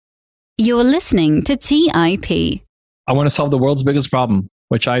You're listening to TIP. I want to solve the world's biggest problem,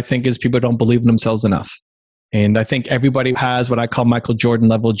 which I think is people don't believe in themselves enough. And I think everybody has what I call Michael Jordan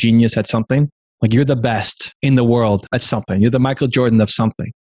level genius at something. Like you're the best in the world at something. You're the Michael Jordan of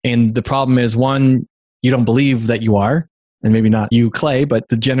something. And the problem is, one, you don't believe that you are, and maybe not you, Clay, but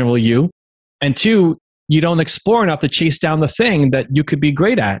the general you. And two, you don't explore enough to chase down the thing that you could be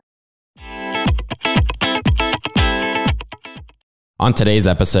great at. On today's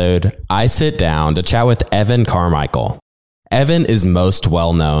episode, I sit down to chat with Evan Carmichael. Evan is most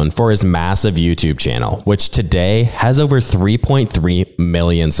well known for his massive YouTube channel, which today has over 3.3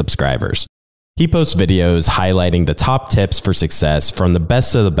 million subscribers. He posts videos highlighting the top tips for success from the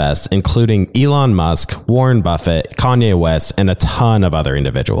best of the best, including Elon Musk, Warren Buffett, Kanye West, and a ton of other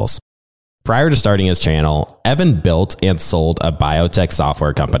individuals. Prior to starting his channel, Evan built and sold a biotech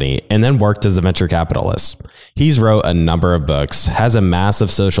software company and then worked as a venture capitalist. He's wrote a number of books, has a massive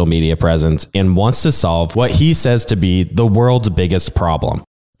social media presence, and wants to solve what he says to be the world's biggest problem.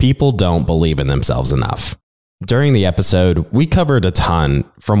 People don't believe in themselves enough. During the episode, we covered a ton,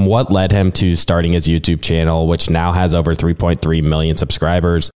 from what led him to starting his YouTube channel, which now has over 3.3 million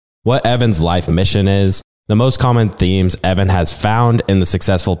subscribers, what Evan's life mission is, the most common themes Evan has found in the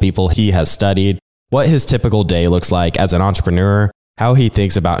successful people he has studied, what his typical day looks like as an entrepreneur, how he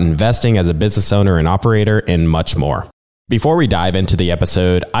thinks about investing as a business owner and operator, and much more. Before we dive into the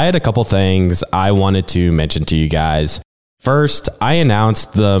episode, I had a couple things I wanted to mention to you guys. First, I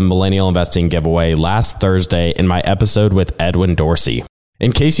announced the Millennial Investing Giveaway last Thursday in my episode with Edwin Dorsey.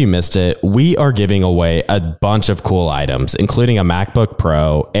 In case you missed it, we are giving away a bunch of cool items, including a MacBook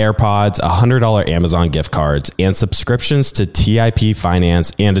Pro, AirPods, $100 Amazon gift cards, and subscriptions to TIP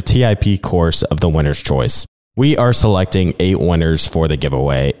Finance and a TIP course of the winner's choice. We are selecting 8 winners for the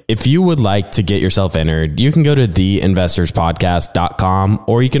giveaway. If you would like to get yourself entered, you can go to theinvestorspodcast.com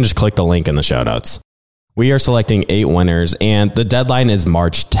or you can just click the link in the show notes. We are selecting 8 winners and the deadline is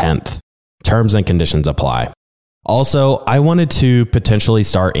March 10th. Terms and conditions apply. Also, I wanted to potentially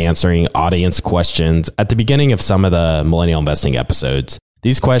start answering audience questions at the beginning of some of the Millennial Investing episodes.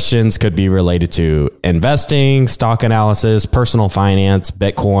 These questions could be related to investing, stock analysis, personal finance,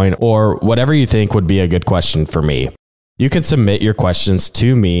 Bitcoin, or whatever you think would be a good question for me. You can submit your questions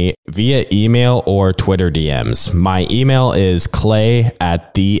to me via email or Twitter DMs. My email is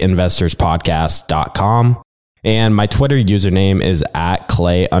clay@theinvestorspodcast.com and my Twitter username is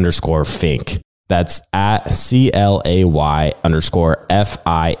 @clay_fink. That's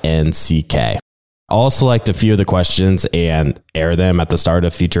 @CLAY_FINCK. I'll select a few of the questions and air them at the start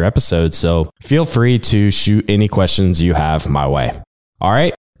of future episodes, so feel free to shoot any questions you have my way. All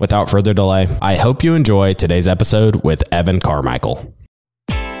right, without further delay, I hope you enjoy today's episode with Evan Carmichael.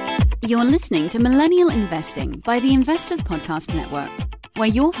 You're listening to Millennial Investing by the Investors Podcast Network, where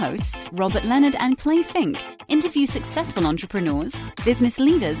your hosts, Robert Leonard and Clay Fink, interview successful entrepreneurs, business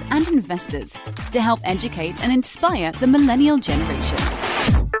leaders, and investors to help educate and inspire the millennial generation.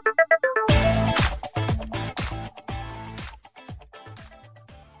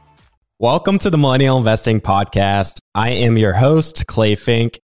 Welcome to the Millennial Investing Podcast. I am your host, Clay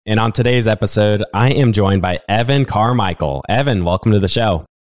Fink, and on today's episode, I am joined by Evan Carmichael. Evan, welcome to the show.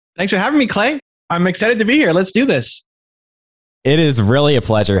 Thanks for having me, Clay. I'm excited to be here. Let's do this. It is really a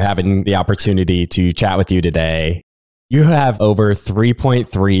pleasure having the opportunity to chat with you today. You have over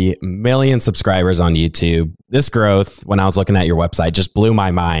 3.3 million subscribers on YouTube. This growth, when I was looking at your website, just blew my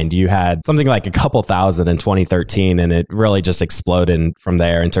mind. You had something like a couple thousand in 2013, and it really just exploded from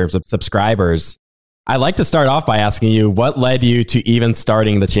there in terms of subscribers. I'd like to start off by asking you, what led you to even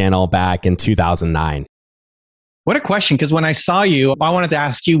starting the channel back in 2009? What a question, because when I saw you, I wanted to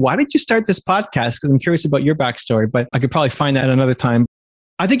ask you, why did you start this podcast? Because I'm curious about your backstory, but I could probably find that another time.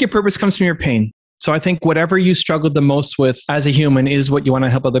 I think your purpose comes from your pain. So I think whatever you struggled the most with as a human is what you want to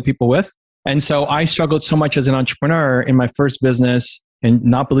help other people with. And so I struggled so much as an entrepreneur in my first business and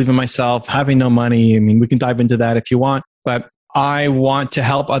not believing myself, having no money. I mean, we can dive into that if you want, but I want to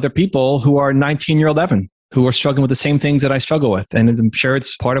help other people who are 19-year-old Evan, who are struggling with the same things that I struggle with. And I'm sure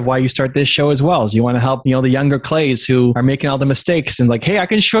it's part of why you start this show as well, is you want to help, the younger Clays who are making all the mistakes and like, hey, I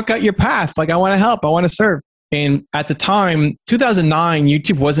can shortcut your path. Like, I want to help. I want to serve. And at the time, 2009,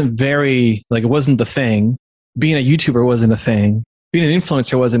 YouTube wasn't it wasn't the thing. Being a YouTuber wasn't a thing. Being an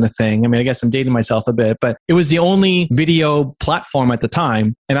influencer wasn't a thing. I mean, I guess I'm dating myself a bit, but it was the only video platform at the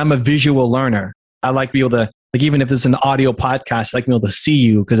time. And I'm a visual learner. I like to be able to, like, even if this is an audio podcast, I like to be able to see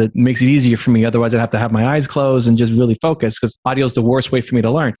you because it makes it easier for me. Otherwise, I'd have to have my eyes closed and just really focus because audio is the worst way for me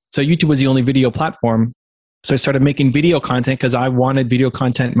to learn. So YouTube was the only video platform. So I started making video content because I wanted video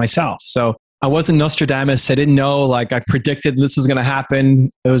content myself. So I wasn't Nostradamus. I didn't know, like, I predicted this was going to happen.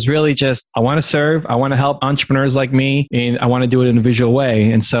 It was really just, I want to serve. I want to help entrepreneurs like me, and I want to do it in a visual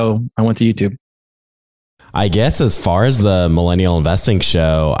way. And so I went to YouTube. I guess as far as the Millennial Investing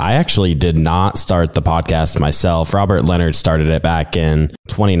Show, I actually did not start the podcast myself. Robert Leonard started it back in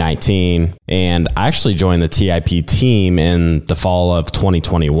 2019, and I actually joined the TIP team in the fall of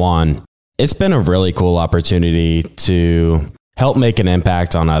 2021. It's been a really cool opportunity to help make an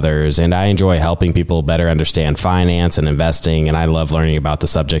impact on others, and I enjoy helping people better understand finance and investing, and I love learning about the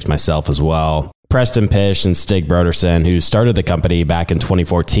subject myself as well. Preston Pish and Stig Brodersen, who started the company back in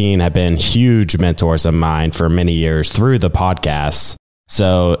 2014, have been huge mentors of mine for many years through the podcasts.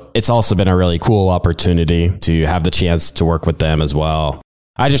 So it's also been a really cool opportunity to have the chance to work with them as well.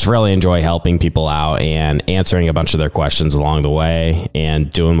 I just really enjoy helping people out and answering a bunch of their questions along the way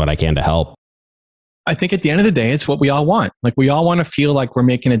and doing what I can to help. I think at the end of the day, it's what we all want. Like, we all want to feel like we're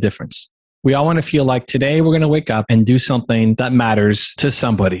making a difference. We all want to feel like today we're going to wake up and do something that matters to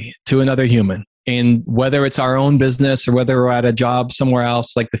somebody, to another human. And whether it's our own business or whether we're at a job somewhere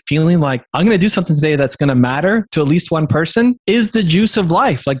else, like the feeling like I'm going to do something today that's going to matter to at least one person is the juice of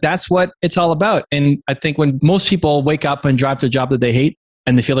life. Like, that's what it's all about. And I think when most people wake up and drive to a job that they hate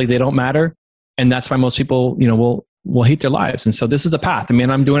and they feel like they don't matter, and that's why most people, will hate their lives. And so this is the path. I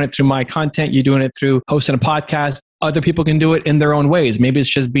mean, I'm doing it through my content. You're doing it through hosting a podcast. Other people can do it in their own ways. Maybe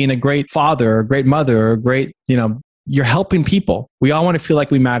it's just being a great father or a great mother or a great, you're helping people. We all want to feel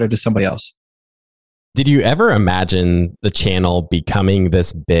like we matter to somebody else. Did you ever imagine the channel becoming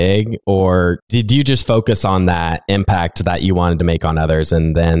this big, or did you just focus on that impact that you wanted to make on others,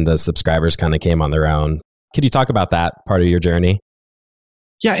 and then the subscribers kind of came on their own? Could you talk about that part of your journey?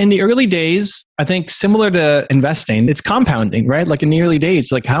 Yeah, in the early days, I think similar to investing, it's compounding, right? Like in the early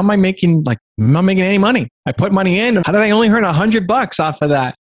days, like I'm not making any money. I put money in. How did I only earn $100 off of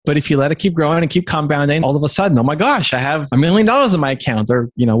that? But if you let it keep growing and keep compounding, all of a sudden, oh my gosh, I have $1 million in my account, or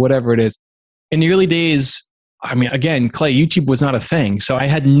whatever it is. In the early days, I mean, again, Clay, YouTube was not a thing. So I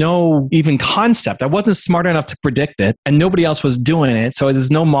had no even concept. I wasn't smart enough to predict it, and nobody else was doing it. So there's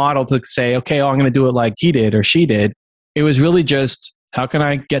no model to say, okay, I'm going to do it like he did or she did. It was really just, how can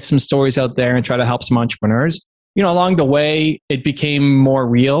I get some stories out there and try to help some entrepreneurs? Along the way, it became more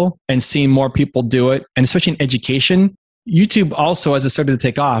real and seeing more people do it. And especially in education, YouTube also, as it started to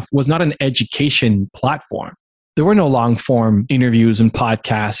take off, was not an education platform. There were no long form interviews and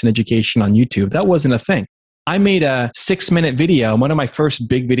podcasts and education on YouTube. That wasn't a thing. I made a 6-minute video. One of my first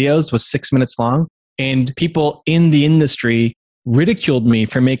big videos was 6 minutes long. And people in the industry ridiculed me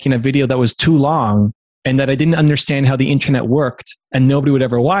for making a video that was too long and that I didn't understand how the internet worked and nobody would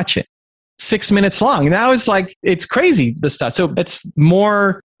ever watch it. 6 minutes long. Now it's like, it's crazy, this stuff. So it's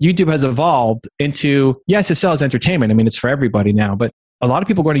more, YouTube has evolved into, yes, it sells entertainment. I mean, it's for everybody now, but a lot of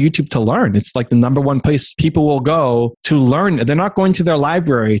people go to YouTube to learn. It's like the number one place people will go to learn. They're not going to their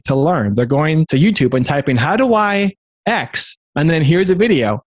library to learn. They're going to YouTube and typing, how do I X? And then here's a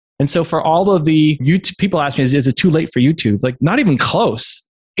video. And so for all of the YouTube, people ask me, is it too late for YouTube? Like, not even close.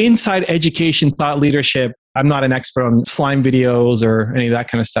 Inside education, thought leadership, I'm not an expert on slime videos or any of that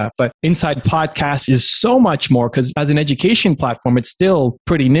kind of stuff, but inside podcasts is so much more, because as an education platform, it's still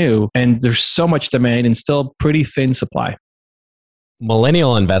pretty new and there's so much demand and still pretty thin supply.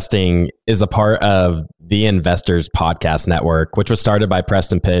 Millennial Investing is a part of the Investors Podcast Network, which was started by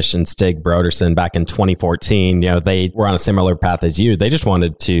Preston Pish and Stig Brodersen back in 2014. They were on a similar path as you. They just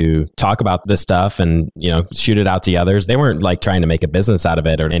wanted to talk about this stuff and, shoot it out to others. They weren't like trying to make a business out of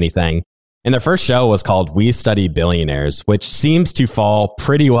it or anything. And their first show was called We Study Billionaires, which seems to fall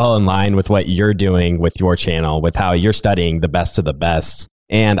pretty well in line with what you're doing with your channel, with how you're studying the best of the best.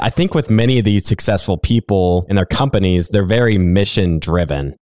 And I think with many of these successful people in their companies, they're very mission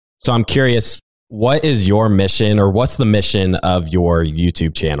driven. So I'm curious, what is your mission, or what's the mission of your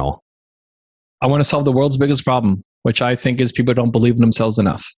YouTube channel? I want to solve the world's biggest problem, which I think is people don't believe in themselves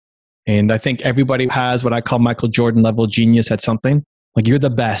enough. And I think everybody has what I call Michael Jordan level genius at something. Like, you're the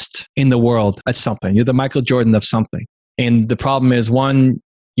best in the world at something. You're the Michael Jordan of something. And the problem is, one,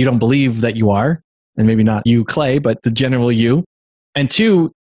 you don't believe that you are, and maybe not you, Clay, but the general you. And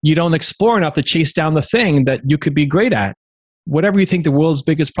two, you don't explore enough to chase down the thing that you could be great at. Whatever you think the world's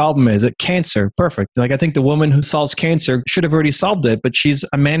biggest problem is, cancer, perfect. Like, I think the woman who solves cancer should have already solved it, but she's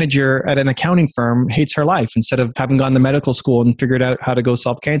a manager at an accounting firm, hates her life instead of having gone to medical school and figured out how to go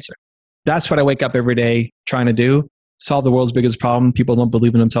solve cancer. That's what I wake up every day trying to do. Solve the world's biggest problem. People don't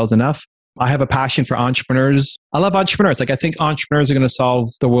believe in themselves enough. I have a passion for entrepreneurs. I love entrepreneurs. Like, I think entrepreneurs are going to solve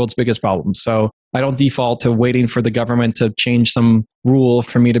the world's biggest problems. So I don't default to waiting for the government to change some rule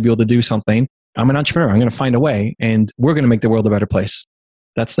for me to be able to do something. I'm an entrepreneur. I'm going to find a way, and we're going to make the world a better place.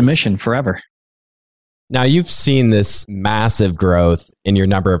 That's the mission forever. Now, you've seen this massive growth in your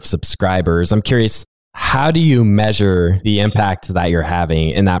number of subscribers. I'm curious, how do you measure the impact that you're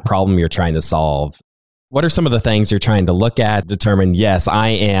having in that problem you're trying to solve? What are some of the things you're trying to look at, determine, yes, I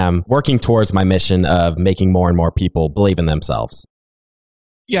am working towards my mission of making more and more people believe in themselves?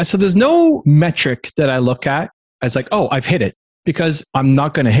 Yeah, so there's no metric that I look at as like, oh, I've hit it, because I'm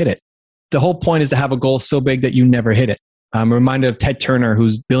not going to hit it. The whole point is to have a goal so big that you never hit it. I'm reminded of Ted Turner,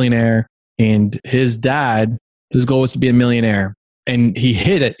 who's a billionaire, and his dad, his goal was to be a millionaire, and he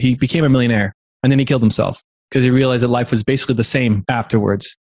hit it. He became a millionaire, and then he killed himself because he realized that life was basically the same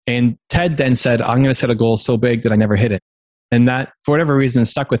afterwards. And Ted then said, I'm going to set a goal so big that I never hit it. And that, for whatever reason,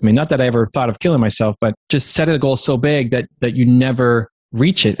 stuck with me. Not that I ever thought of killing myself, but just set a goal so big that you never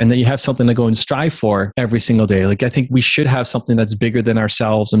reach it, and that you have something to go and strive for every single day. Like, I think we should have something that's bigger than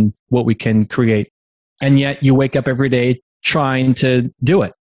ourselves and what we can create. And yet you wake up every day trying to do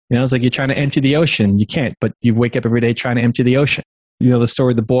it. You know, it's like you're trying to empty the ocean. You can't, but you wake up every day trying to empty the ocean. You know, the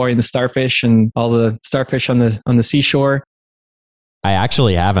story of the boy and the starfish and all the starfish on the seashore. I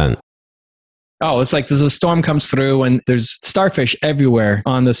actually haven't. Oh, it's like there's a storm comes through and there's starfish everywhere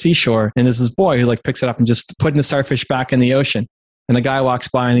on the seashore. And there's this boy who like picks it up and just putting the starfish back in the ocean. And a guy walks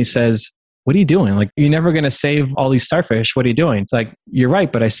by and he says, what are you doing? Like, you're never going to save all these starfish. What are you doing? It's like, you're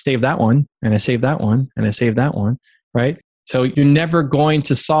right, but I saved that one and I saved that one and I saved that one, right? So you're never going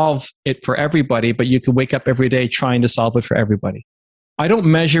to solve it for everybody, but you could wake up every day trying to solve it for everybody. I don't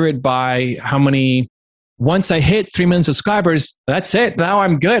measure it by how many, once I hit 3 million subscribers, that's it. Now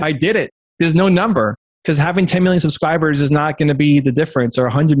I'm good. I did it. There's no number, because having 10 million subscribers is not going to be the difference, or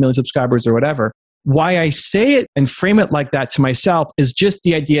 100 million subscribers or whatever. Why I say it and frame it like that to myself is just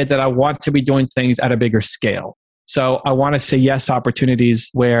the idea that I want to be doing things at a bigger scale. So I want to say yes to opportunities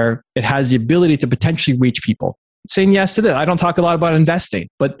where it has the ability to potentially reach people. Saying yes to this. I don't talk a lot about investing,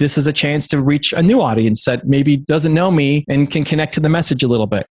 but this is a chance to reach a new audience that maybe doesn't know me and can connect to the message a little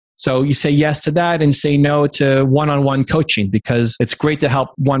bit. So you say yes to that and say no to one-on-one coaching, because it's great to help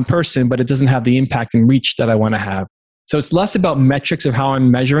one person, but it doesn't have the impact and reach that I want to have. So it's less about metrics of how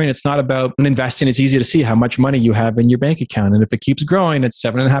I'm measuring. It's not about, when investing, it's easy to see how much money you have in your bank account. And if it keeps growing at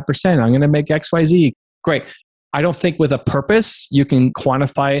 7.5%, I'm going to make XYZ. Great. I don't think with a purpose, you can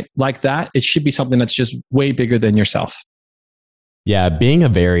quantify it like that. It should be something that's just way bigger than yourself. Yeah, being a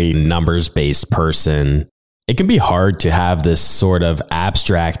very numbers-based person, it can be hard to have this sort of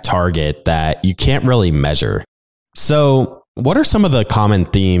abstract target that you can't really measure. So what are some of the common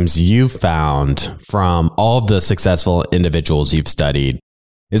themes you've found from all of the successful individuals you've studied?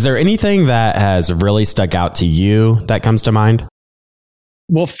 Is there anything that has really stuck out to you that comes to mind?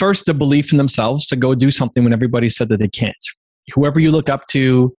 Well, first, the belief in themselves to go do something when everybody said that they can't. Whoever you look up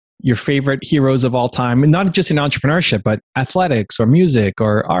to, your favorite heroes of all time, and not just in entrepreneurship, but athletics or music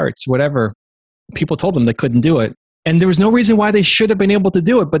or arts, whatever, people told them they couldn't do it. And there was no reason why they should have been able to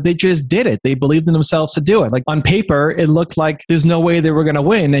do it, but they just did it. They believed in themselves to do it. Like, on paper, it looked like there's no way they were going to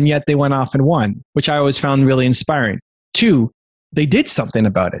win, and yet they went off and won, which I always found really inspiring. 2, they did something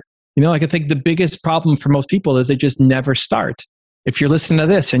about it. You know, like, I think the biggest problem for most people is they just never start. If you're listening to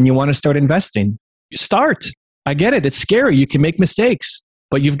this and you want to start investing, start. I get it. It's scary. You can make mistakes,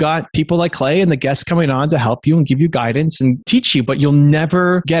 but you've got people like Clay and the guests coming on to help you and give you guidance and teach you, but you'll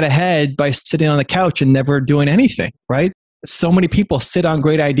never get ahead by sitting on the couch and never doing anything, right? So many people sit on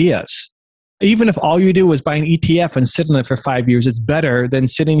great ideas. Even if all you do is buy an ETF and sit on it for 5 years, it's better than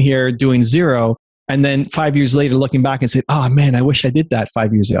sitting here doing zero and then 5 years later looking back and say, oh man, I wish I did that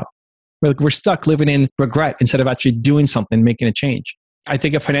 5 years ago. We're stuck living in regret instead of actually doing something, making a change. I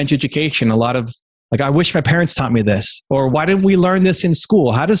think of financial education, a lot of like, I wish my parents taught me this, or why didn't we learn this in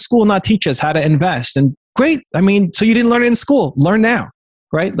school? How does school not teach us how to invest? And great. I mean, so you didn't learn it in school, learn now,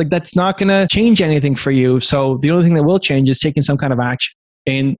 right? Like, that's not going to change anything for you. So the only thing that will change is taking some kind of action.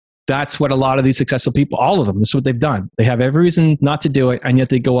 And that's what a lot of these successful people, all of them, this is what they've done. They have every reason not to do it, and yet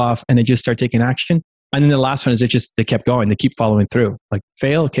they go off and they just start taking action. And then the last one is they kept going. They keep following through. Like,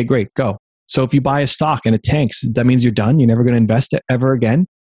 fail? Okay, great, go. So if you buy a stock and it tanks, that means you're done. You're never going to invest it ever again.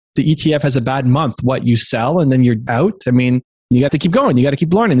 The ETF has a bad month. What, you sell and then you're out? I mean, you got to keep going. You got to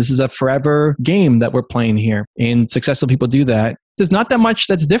keep learning. This is a forever game that we're playing here. And successful people do that. There's not that much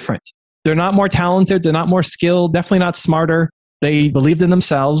that's different. They're not more talented. They're not more skilled. Definitely not smarter. They believed in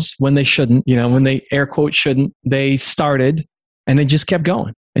themselves when they shouldn't. You know, when they air quote shouldn't. They started and they just kept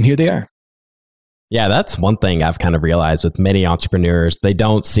going. And here they are. Yeah, that's one thing I've kind of realized with many entrepreneurs. They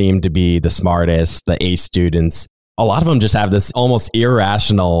don't seem to be the smartest, the A students. A lot of them just have this almost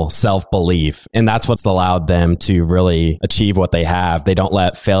irrational self-belief, and that's what's allowed them to really achieve what they have. They don't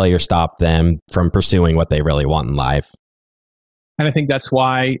let failure stop them from pursuing what they really want in life. And I think that's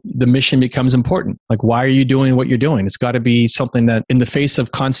why the mission becomes important. Like, why are you doing what you're doing? It's got to be something that in the face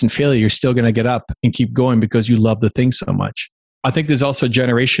of constant failure, you're still going to get up and keep going because you love the thing so much. I think there's also a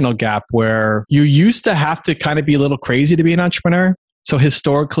generational gap where you used to have to kind of be a little crazy to be an entrepreneur. So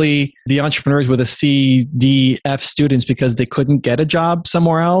historically, the entrepreneurs were the C, D, F students because they couldn't get a job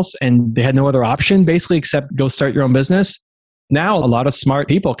somewhere else and they had no other option basically except go start your own business. Now, a lot of smart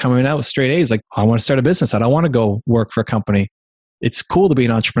people coming out with straight A's like, I want to start a business. I don't want to go work for a company. It's cool to be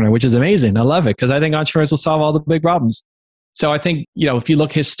an entrepreneur, which is amazing. I love it because I think entrepreneurs will solve all the big problems. So I think, if you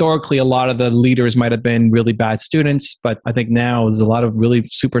look historically, a lot of the leaders might have been really bad students, but I think now there's a lot of really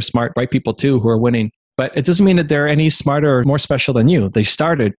super smart, bright people too who are winning. But it doesn't mean that they're any smarter or more special than you. They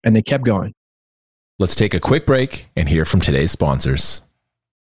started and they kept going. Let's take a quick break and hear from today's sponsors.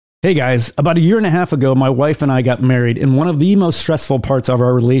 Hey guys, about a year and a half ago, my wife and I got married, and one of the most stressful parts of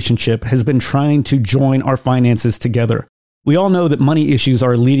our relationship has been trying to join our finances together. We all know that money issues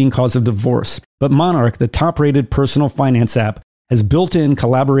are a leading cause of divorce, but Monarch, the top-rated personal finance app, has built-in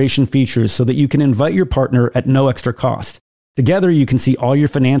collaboration features so that you can invite your partner at no extra cost. Together, you can see all your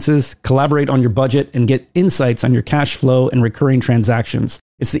finances, collaborate on your budget, and get insights on your cash flow and recurring transactions.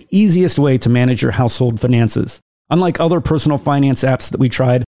 It's the easiest way to manage your household finances. Unlike other personal finance apps that we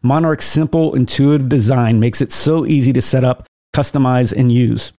tried, Monarch's simple, intuitive design makes it so easy to set up, customize, and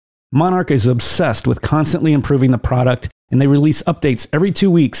use. Monarch is obsessed with constantly improving the product, and they release updates every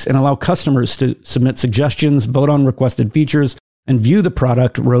 2 weeks and allow customers to submit suggestions, vote on requested features, and view the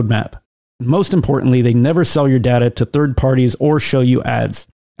product roadmap. Most importantly, they never sell your data to third parties or show you ads.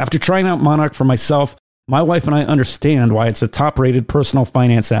 After trying out Monarch for myself, my wife and I understand why it's a top-rated personal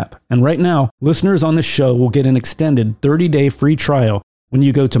finance app. And right now, listeners on this show will get an extended 30-day free trial when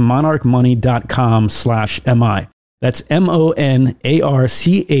you go to monarchmoney.com/MI. That's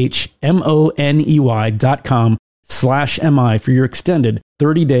monarchmoney.com/MI for your extended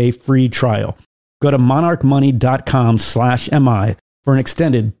 30-day free trial. Go to monarchmoney.com/MI for an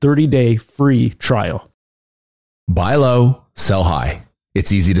extended 30-day free trial. Buy low, sell high.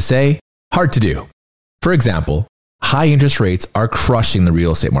 It's easy to say, hard to do. For example, high interest rates are crushing the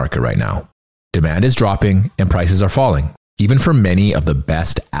real estate market right now. Demand is dropping and prices are falling, even for many of the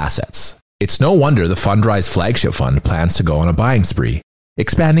best assets. It's no wonder the Fundrise flagship fund plans to go on a buying spree,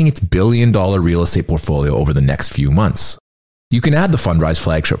 expanding its billion-dollar real estate portfolio over the next few months. You can add the Fundrise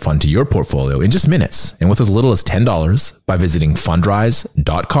flagship fund to your portfolio in just minutes and with as little as $10 by visiting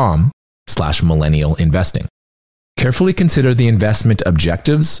fundrise.com/millennial investing. Carefully consider the investment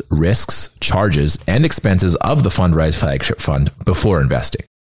objectives, risks, charges, and expenses of the Fundrise flagship fund before investing.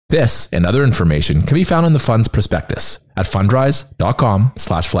 This and other information can be found in the fund's prospectus at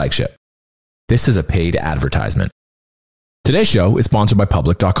fundrise.com/flagship. This is a paid advertisement. Today's show is sponsored by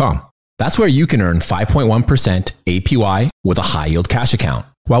public.com. That's where you can earn 5.1% APY with a high yield cash account.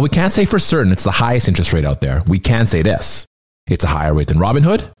 While we can't say for certain it's the highest interest rate out there, we can say this. It's a higher rate than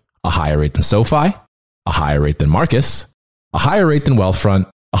Robinhood, a higher rate than SoFi, a higher rate than Marcus, a higher rate than Wealthfront,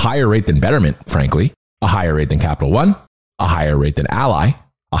 a higher rate than Betterment, frankly, a higher rate than Capital One, a higher rate than Ally,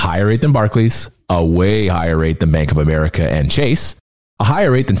 a higher rate than Barclays, a way higher rate than Bank of America and Chase, a higher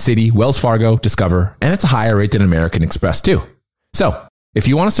rate than Citi, Wells Fargo, Discover, and it's a higher rate than American Express too. So, if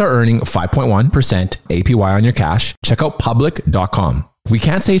you want to start earning 5.1% APY on your cash, check out public.com. We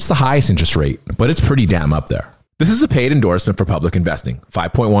can't say it's the highest interest rate, but it's pretty damn up there. This is a paid endorsement for Public Investing,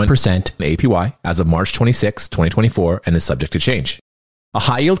 5.1% APY as of March 26, 2024, and is subject to change. A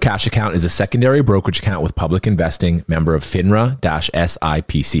high-yield cash account is a secondary brokerage account with Public Investing, member of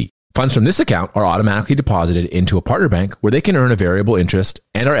FINRA-SIPC. Funds from this account are automatically deposited into a partner bank where they can earn a variable interest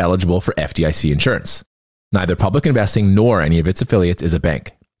and are eligible for FDIC insurance. Neither Public Investing nor any of its affiliates is a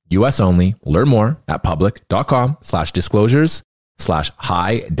bank. US only. Learn more at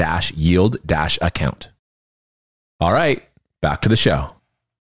public.com/disclosures/high-yield-account. All right, back to the show.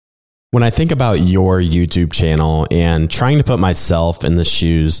 When I think about your YouTube channel and trying to put myself in the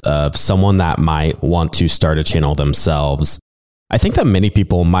shoes of someone that might want to start a channel themselves, I think that many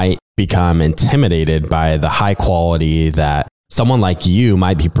people might become intimidated by the high quality that someone like you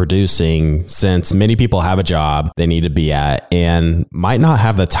might be producing, since many people have a job they need to be at and might not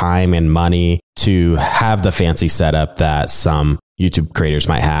have the time and money to have the fancy setup that some YouTube creators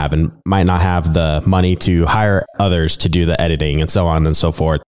might have, and might not have the money to hire others to do the editing and so on and so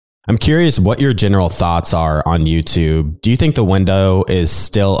forth. I'm curious what your general thoughts are on YouTube. Do you think the window is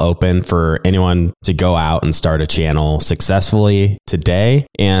still open for anyone to go out and start a channel successfully today,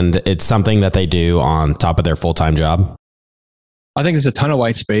 and it's something that they do on top of their full-time job? I think there's a ton of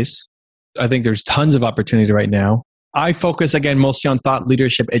white space. I think there's tons of opportunity right now. I focus again mostly on thought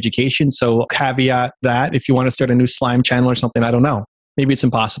leadership education. So caveat that if you want to start a new slime channel or something, I don't know. Maybe it's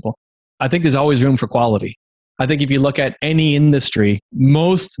impossible. I think there's always room for quality. I think if you look at any industry,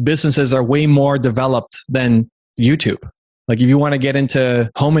 most businesses are way more developed than YouTube. Like if you want to get into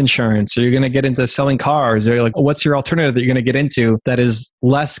home insurance or you're going to get into selling cars or like, what's your alternative that you're going to get into that is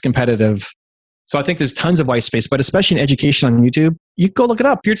less competitive? So I think there's tons of white space, but especially in education on YouTube, you go look it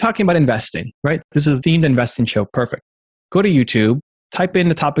up. You're talking about investing, right? This is a themed investing show. Perfect. Go to YouTube, type in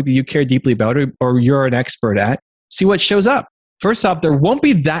the topic that you care deeply about or you're an expert at, see what shows up. First off, there won't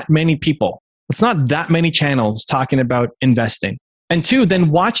be that many people. It's not that many channels talking about investing. And two,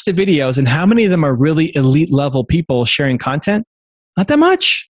 then watch the videos and how many of them are really elite level people sharing content? Not that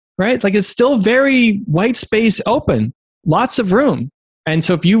much, right? Like it's still very white space open, lots of room. And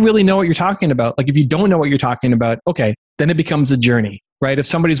so if you really know what you're talking about, like if you don't know what you're talking about, okay, then it becomes a journey, right? If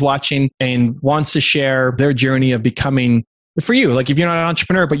somebody's watching and wants to share their journey of becoming, for you, like if you're not an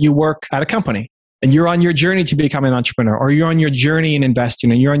entrepreneur, but you work at a company, and you're on your journey to become an entrepreneur, or you're on your journey in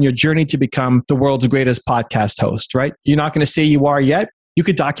investing, and you're on your journey to become the world's greatest podcast host, right? You're not going to say you are yet. You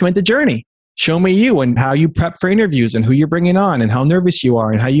could document the journey. Show me you and how you prep for interviews and who you're bringing on and how nervous you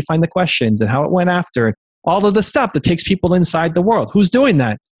are and how you find the questions and how it went after. All of the stuff that takes people inside the world. Who's doing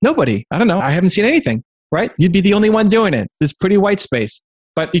that? Nobody. I don't know. I haven't seen anything, right? You'd be the only one doing it. There's pretty white space.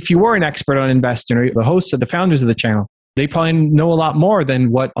 But if you were an expert on investing or the hosts or the founders of the channel, they probably know a lot more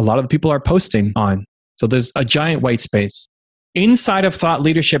than what a lot of the people are posting on. So there's a giant white space. Inside of thought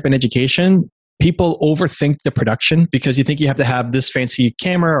leadership and education, people overthink the production because you think you have to have this fancy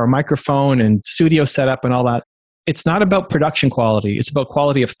camera or microphone and studio setup and all that. It's not about production quality. It's about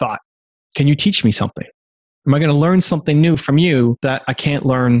quality of thought. Can you teach me something? Am I going to learn something new from you that I can't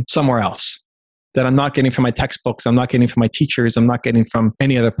learn somewhere else? That I'm not getting from my textbooks, I'm not getting from my teachers, I'm not getting from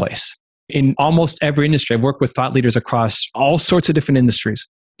any other place. In almost every industry, I've worked with thought leaders across all sorts of different industries.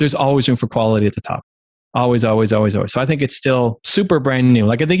 There's always room for quality at the top. Always, always, always, always. So I think it's still super brand new.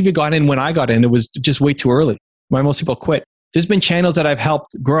 Like I think if you got in when I got in, it was just way too early. Why most people quit. There's been channels that I've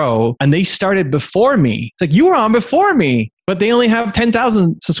helped grow and they started before me. It's like, you were on before me, but they only have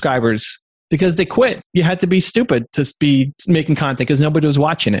 10,000 subscribers because they quit. You had to be stupid to be making content because nobody was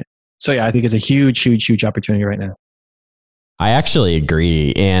watching it. So yeah, I think it's a huge, huge, huge opportunity right now. I actually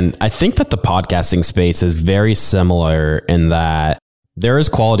agree. And I think that the podcasting space is very similar in that there is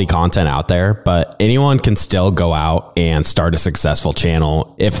quality content out there, but anyone can still go out and start a successful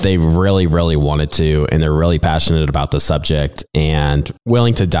channel if they really, really wanted to, and they're really passionate about the subject and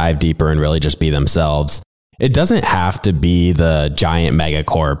willing to dive deeper and really just be themselves. It doesn't have to be the giant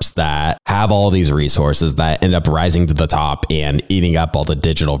megacorps that have all these resources that end up rising to the top and eating up all the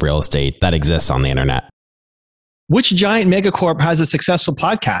digital real estate that exists on the internet. Which giant megacorp has a successful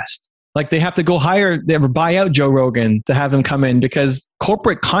podcast? Like they have to go hire, they ever buy out Joe Rogan to have him come in because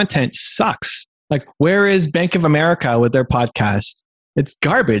corporate content sucks. Like where is Bank of America with their podcast? It's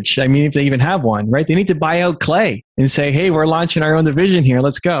garbage. I mean, if they even have one, right? They need to buy out Clay and say, hey, we're launching our own division here.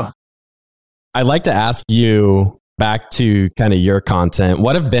 Let's go. I'd like to ask you back to kind of your content.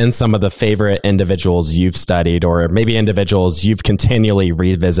 What have been some of the favorite individuals you've studied or maybe individuals you've continually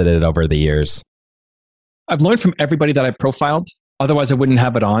revisited over the years? I've learned from everybody that I profiled. Otherwise, I wouldn't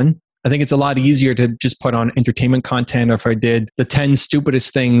have it on. I think it's a lot easier to just put on entertainment content, or if I did the 10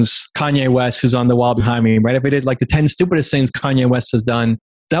 stupidest things Kanye West, who's on the wall behind me, right? If I did like the 10 stupidest things Kanye West has done,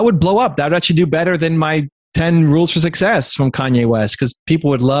 that would blow up. That would actually do better than my 10 rules for success from Kanye West because people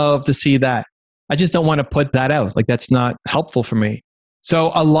would love to see that. I just don't want to put that out. Like that's not helpful for me.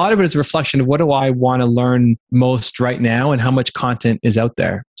 So a lot of it is a reflection of what do I want to learn most right now and how much content is out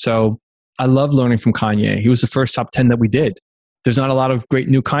there. So I love learning from Kanye. He was the first top 10 that we did. There's not a lot of great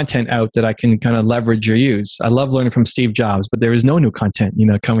new content out that I can kind of leverage or use. I love learning from Steve Jobs, but there is no new content,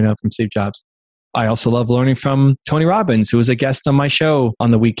 coming out from Steve Jobs. I also love learning from Tony Robbins, who was a guest on my show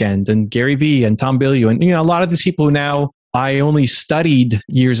on the weekend, and Gary Vee and Tom Bilyeu. And, a lot of these people who now I only studied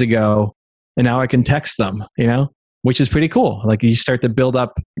years ago, and now I can text them, which is pretty cool. Like you start to build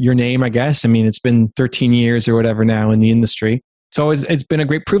up your name, I guess. I mean, it's been 13 years or whatever now in the industry. So it's been a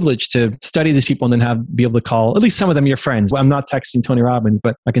great privilege to study these people and then be able to call at least some of them your friends. Well, I'm not texting Tony Robbins,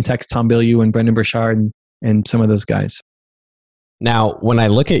 but I can text Tom Bilyeu and Brendan Burchard and some of those guys. Now, when I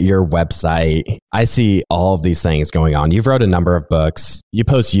look at your website, I see all of these things going on. You've wrote a number of books. You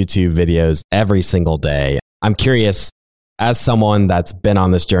post YouTube videos every single day. I'm curious, as someone that's been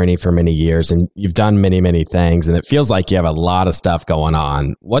on this journey for many years and you've done many, many things, and it feels like you have a lot of stuff going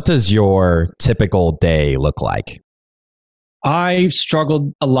on, what does your typical day look like? I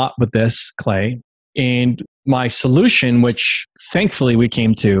struggled a lot with this, Clay, and my solution, which thankfully we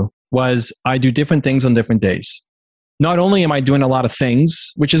came to, was I do different things on different days. not only am I doing a lot of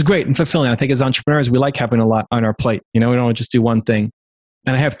things, which is great and fulfilling. I think as entrepreneurs, we like having a lot on our plate. We don't just do one thing.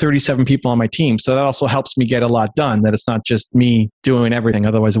 And I have 37 people on my team. So that also helps me get a lot done, that it's not just me doing everything.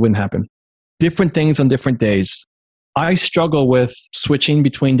 Otherwise, it wouldn't happen. Different things on different days. I struggle with switching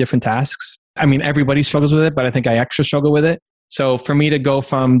between different tasks. I mean, everybody struggles with it, but I think I extra struggle with it. So for me to go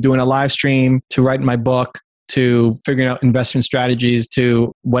from doing a live stream to writing my book to figuring out investment strategies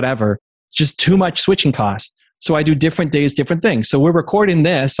to whatever, just too much switching costs. So I do different days, different things. So we're recording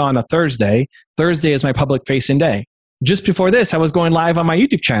this on a Thursday. Thursday is my public facing day. Just before this, I was going live on my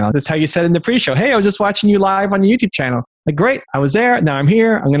YouTube channel. That's how you said in the pre-show. Hey, I was just watching you live on your YouTube channel. Like, great, I was there. Now I'm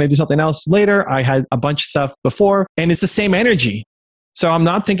here. I'm going to do something else later. I had a bunch of stuff before, and it's the same energy. So I'm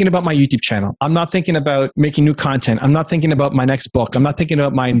not thinking about my YouTube channel. I'm not thinking about making new content. I'm not thinking about my next book. I'm not thinking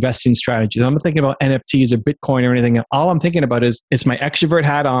about my investing strategies. I'm not thinking about NFTs or Bitcoin or anything. All I'm thinking about is my extrovert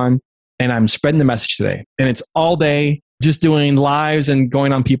hat on, and I'm spreading the message today. And it's all day just doing lives and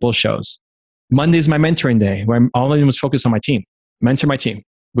going on people's shows. Monday's my mentoring day, where all I do is focus on my team, mentor my team.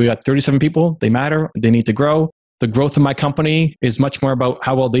 We got 37 people. They matter. They need to grow. The growth of my company is much more about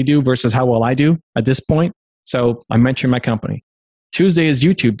how well they do versus how well I do at this point. So I'm mentoring my company. Tuesday is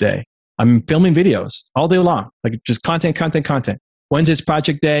YouTube day. I'm filming videos all day long, like just content. Wednesday's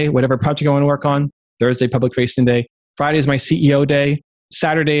project day, whatever project I want to work on. Thursday, public facing day. Friday is my CEO day.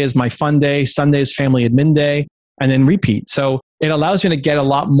 Saturday is my fun day. Sunday is family admin day, and then repeat. So it allows me to get a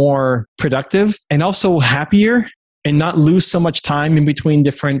lot more productive and also happier and not lose so much time in between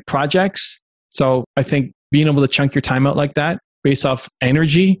different projects. So I think being able to chunk your time out like that based off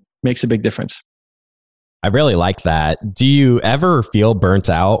energy makes a big difference. I really like that. Do you ever feel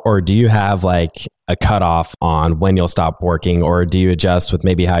burnt out, or do you have like a cutoff on when you'll stop working, or do you adjust with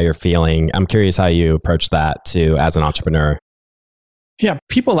maybe how you're feeling? I'm curious how you approach that too as an entrepreneur. Yeah,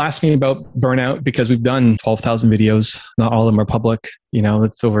 people ask me about burnout because we've done 12,000 videos. Not all of them are public.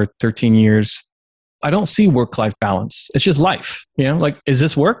 That's over 13 years. I don't see work-life balance. It's just life. Like, is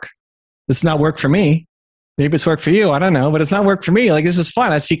this work? This is not work for me. Maybe it's work for you. I don't know, but it's not work for me. Like, this is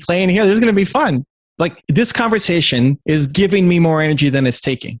fun. I see Clay in here. This is going to be fun. Like, this conversation is giving me more energy than it's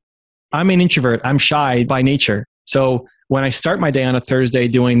taking. I'm an introvert. I'm shy by nature. So when I start my day on a Thursday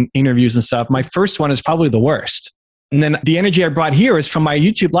doing interviews and stuff, my first one is probably the worst. And then the energy I brought here is from my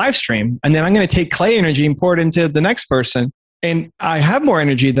YouTube live stream. And then I'm going to take Clay energy and pour it into the next person. And I have more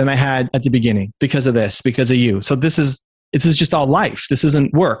energy than I had at the beginning because of this, because of you. So this is just all life. This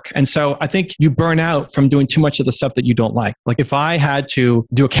isn't work. And so I think you burn out from doing too much of the stuff that you don't like. Like, if I had to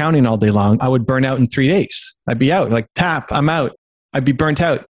do accounting all day long, I would burn out in 3 days. I'd be out. Like, tap, I'm out. I'd be burnt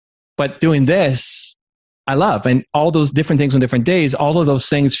out. But doing this, I love. And all those different things on different days, all of those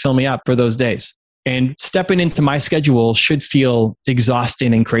things fill me up for those days. And stepping into my schedule should feel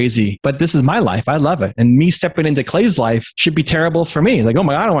exhausting and crazy, but this is my life. I love it. And me stepping into Clay's life should be terrible for me. Like, oh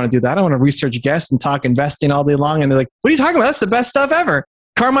my God, I don't want to do that. I want to research guests and talk investing all day long. And they're like, what are you talking about? That's the best stuff ever.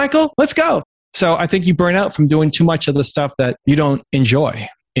 Carmichael, let's go. So I think you burn out from doing too much of the stuff that you don't enjoy.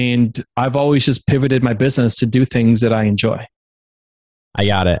 And I've always just pivoted my business to do things that I enjoy. I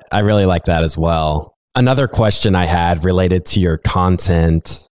got it. I really like that as well. Another question I had related to your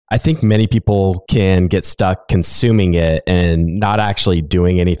content. I think many people can get stuck consuming it and not actually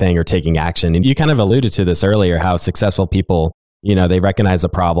doing anything or taking action. And you kind of alluded to this earlier, how successful people, they recognize a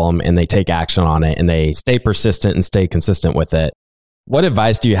problem and they take action on it and they stay persistent and stay consistent with it. What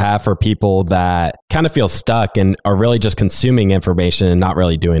advice do you have for people that kind of feel stuck and are really just consuming information and not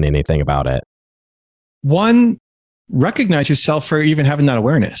really doing anything about it? One, recognize yourself for even having that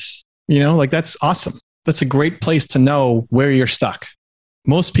awareness. That's awesome. That's a great place to know where you're stuck.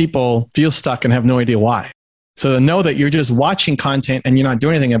 Most people feel stuck and have no idea why. So to know that you're just watching content and you're not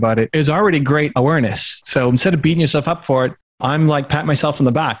doing anything about it is already great awareness. So instead of beating yourself up for it, I'm like, pat myself on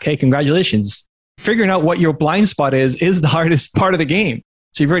the back. Hey, congratulations. Figuring out what your blind spot is the hardest part of the game.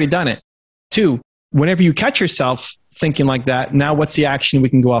 So you've already done it. 2, whenever you catch yourself thinking like that, now what's the action we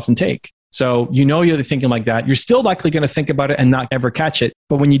can go off and take? So you're thinking like that. You're still likely going to think about it and not ever catch it.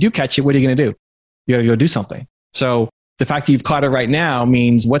 But when you do catch it, what are you going to do? You got to go do something. So the fact that you've caught it right now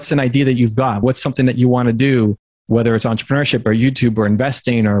means what's an idea that you've got? What's something that you want to do, whether it's entrepreneurship or YouTube or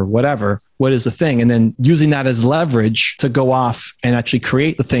investing or whatever? What is the thing? And then using that as leverage to go off and actually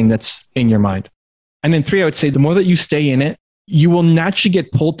create the thing that's in your mind. And then 3, I would say the more that you stay in it, you will naturally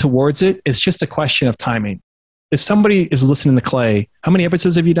get pulled towards it. It's just a question of timing. If somebody is listening to Clay, how many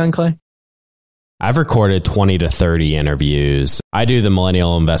episodes have you done, Clay? I've recorded 20 to 30 interviews. I do the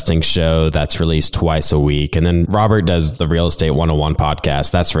Millennial Investing Show that's released twice a week. And then Robert does the Real Estate 101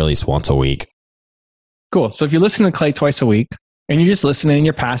 podcast that's released once a week. Cool. So if you listen to Clay twice a week and you're just listening and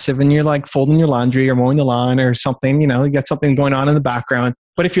you're passive and you're like folding your laundry or mowing the lawn or something, you got something going on in the background.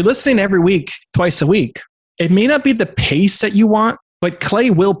 But if you're listening every week, twice a week, it may not be the pace that you want, but Clay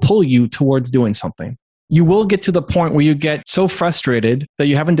will pull you towards doing something. You will get to the point where you get so frustrated that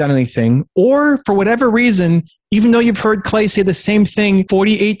you haven't done anything, or for whatever reason, even though you've heard Clay say the same thing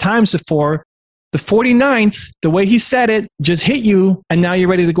 48 times before, the 49th, the way he said it just hit you, and now you're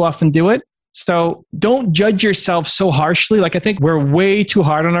ready to go off and do it. So don't judge yourself so harshly. Like, I think we're way too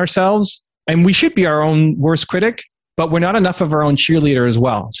hard on ourselves, and we should be our own worst critic, but we're not enough of our own cheerleader as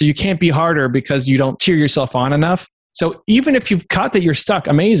well. So you can't be harder because you don't cheer yourself on enough. So even if you've caught that you're stuck,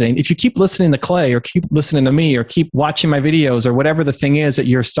 amazing. If you keep listening to Clay or keep listening to me or keep watching my videos or whatever the thing is that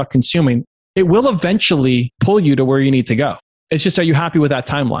you're stuck consuming, it will eventually pull you to where you need to go. It's just, are you happy with that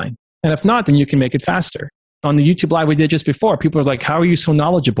timeline? And if not, then you can make it faster. On the YouTube live we did just before, people were like, how are you so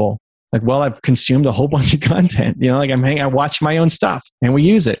knowledgeable? Like, well, I've consumed a whole bunch of content. I watch my own stuff and we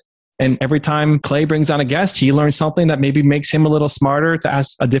use it. And every time Clay brings on a guest, he learns something that maybe makes him a little smarter to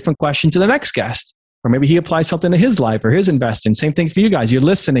ask a different question to the next guest. Or maybe he applies something to his life or his investing. Same thing for you guys. You're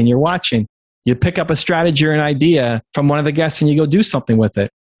listening, you're watching. You pick up a strategy or an idea from one of the guests and you go do something with it.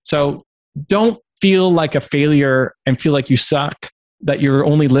 So don't feel like a failure and feel like you suck, that you're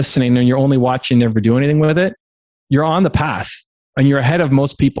only listening and you're only watching, never do anything with it. You're on the path and you're ahead of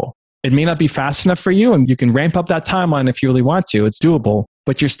most people. It may not be fast enough for you, and you can ramp up that timeline if you really want to. It's doable,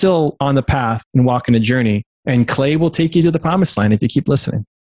 but you're still on the path and walking a journey. And Clay will take you to the promised land if you keep listening.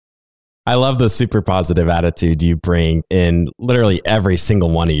 I love the super positive attitude you bring in literally every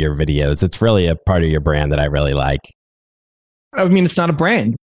single one of your videos. It's really a part of your brand that I really like. I mean, it's not a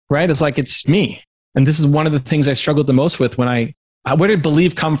brand, right? It's like, it's me. And this is one of the things I struggled the most with where did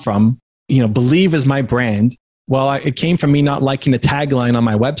Believe come from? Believe is my brand. Well, it came from me not liking the tagline on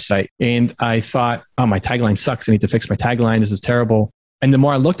my website. And I thought, oh, my tagline sucks. I need to fix my tagline. This is terrible. And the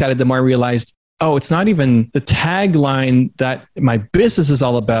more I looked at it, the more I realized, oh, it's not even the tagline that my business is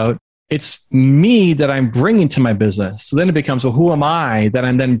all about. It's me that I'm bringing to my business. So then it becomes, well, who am I that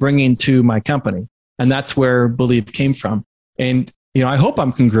I'm then bringing to my company? And that's where Believe came from. And, I hope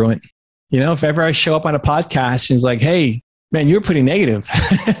I'm congruent. If ever I show up on a podcast and it's like, hey, man, you were pretty negative.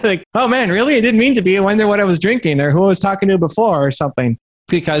 Like, oh man, really? I didn't mean to be. I wonder what I was drinking or who I was talking to before or something.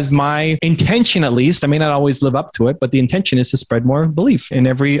 Because my intention, at least, I may not always live up to it, but the intention is to spread more belief in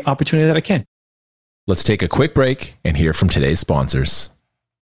every opportunity that I can. Let's take a quick break and hear from today's sponsors.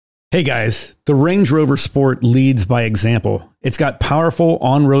 Hey guys, the Range Rover Sport leads by example. It's got powerful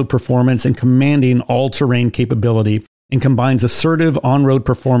on-road performance and commanding all-terrain capability, and combines assertive on-road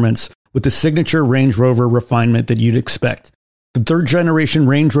performance with the signature Range Rover refinement that you'd expect. The third-generation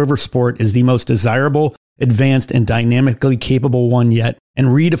Range Rover Sport is the most desirable, advanced, and dynamically capable one yet, and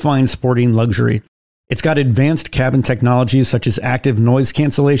redefines sporting luxury. It's got advanced cabin technologies such as active noise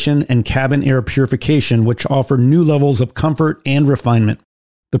cancellation and cabin air purification, which offer new levels of comfort and refinement.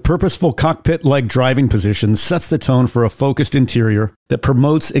 The purposeful cockpit-like driving position sets the tone for a focused interior that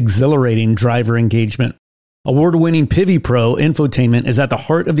promotes exhilarating driver engagement. Award-winning Pivi Pro infotainment is at the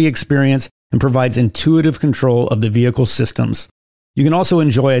heart of the experience and provides intuitive control of the vehicle systems. You can also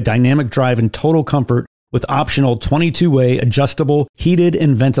enjoy a dynamic drive in total comfort with optional 22-way adjustable, heated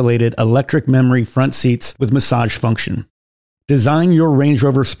and ventilated electric memory front seats with massage function. Design your Range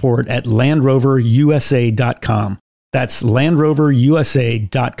Rover Sport at LandRoverUSA.com. That's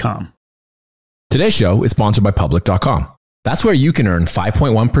LandRoverUSA.com. Today's show is sponsored by Public.com. That's where you can earn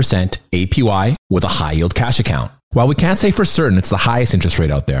 5.1% APY with a high yield cash account. While we can't say for certain it's the highest interest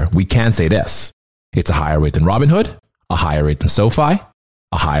rate out there, we can say this. It's a higher rate than Robinhood, a higher rate than SoFi,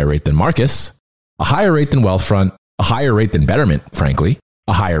 a higher rate than Marcus, a higher rate than Wealthfront, a higher rate than Betterment, frankly,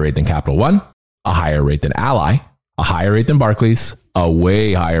 a higher rate than Capital One, a higher rate than Ally, a higher rate than Barclays, a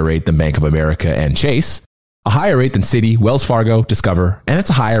way higher rate than Bank of America and Chase, a higher rate than Citi, Wells Fargo, Discover, and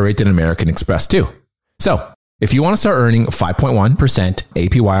it's a higher rate than American Express too. So, if you want to start earning 5.1%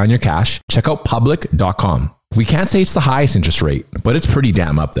 APY on your cash, check out Public.com. We can't say it's the highest interest rate, but it's pretty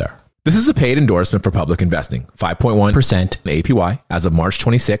damn up there. This is a paid endorsement for Public Investing, 5.1% APY as of March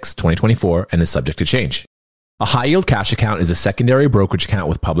 26, 2024, and is subject to change. A high-yield cash account is a secondary brokerage account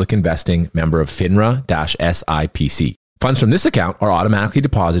with Public Investing, member of FINRA-SIPC. Funds from this account are automatically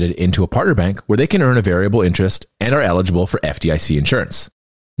deposited into a partner bank where they can earn a variable interest and are eligible for FDIC insurance.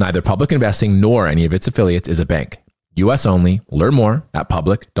 Neither Public Investing nor any of its affiliates is a bank. US only. Learn more at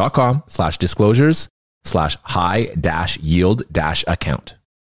public.com/disclosures/high-yield-account.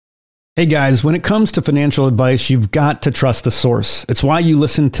 Hey guys, when it comes to financial advice, you've got to trust the source. It's why you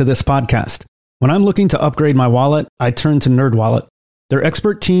listen to this podcast. When I'm looking to upgrade my wallet, I turn to NerdWallet. Their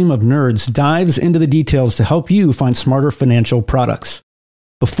expert team of nerds dives into the details to help you find smarter financial products.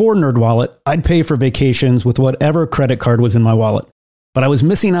 Before NerdWallet, I'd pay for vacations with whatever credit card was in my wallet. But I was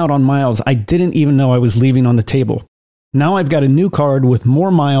missing out on miles I didn't even know I was leaving on the table. Now I've got a new card with more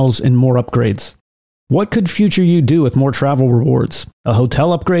miles and more upgrades. What could future you do with more travel rewards? A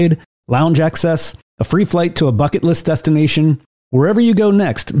hotel upgrade, lounge access, a free flight to a bucket list destination? Wherever you go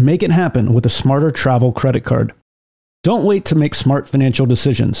next, make it happen with a smarter travel credit card. Don't wait to make smart financial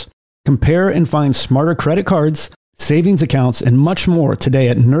decisions. Compare and find smarter credit cards, savings accounts, and much more today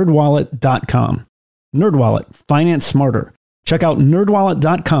at nerdwallet.com. NerdWallet, finance smarter. Check out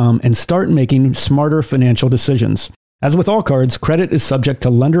nerdwallet.com and start making smarter financial decisions. As with all cards, credit is subject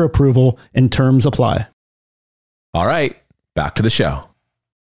to lender approval and terms apply. All right, back to the show.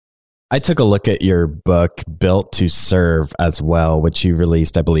 I took a look at your book, Built to Serve, as well, which you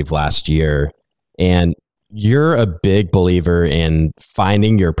released, I believe, last year. And you're a big believer in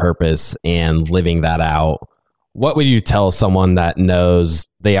finding your purpose and living that out. What would you tell someone that knows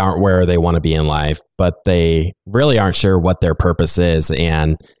they aren't where they want to be in life, but they really aren't sure what their purpose is?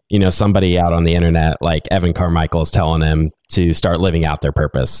 And, you know, somebody out on the internet like Evan Carmichael is telling them to start living out their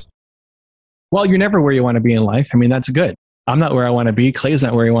purpose. Well, you're never where you want to be in life. I mean, that's good. I'm not where I want to be. Clay's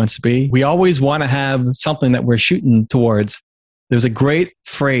not where he wants to be. We always want to have something that we're shooting towards. There's a great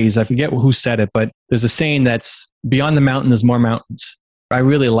phrase, I forget who said it, but there's a saying that's beyond the mountain, there's more mountains. I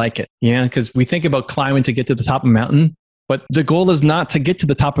really like it, because we think about climbing to get to the top of a mountain, but the goal is not to get to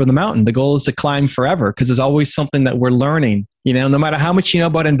the top of the mountain. The goal is to climb forever because there's always something that we're learning. No matter how much you know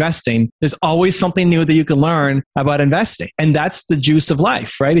about investing, there's always something new that you can learn about investing. And that's the juice of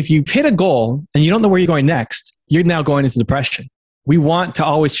life, right? If you hit a goal and you don't know where you're going next, you're now going into depression. We want to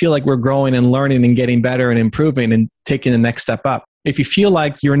always feel like we're growing and learning and getting better and improving and taking the next step up. If you feel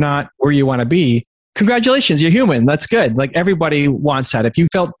like you're not where you want to be, congratulations, you're human. That's good. Like everybody wants that. If you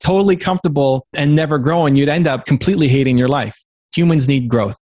felt totally comfortable and never growing, you'd end up completely hating your life. Humans need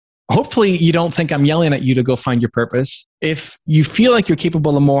growth. Hopefully you don't think I'm yelling at you to go find your purpose. If you feel like you're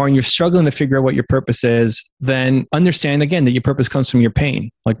capable of more and you're struggling to figure out what your purpose is, then understand again that your purpose comes from your pain.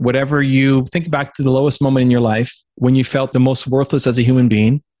 Like whatever you think back to the lowest moment in your life when you felt the most worthless as a human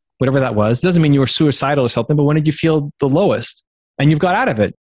being, whatever that was, doesn't mean you were suicidal or something, but when did you feel the lowest? And you've got out of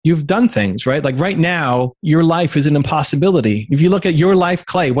it. You've done things, right? Like right now, your life is an impossibility. If you look at your life,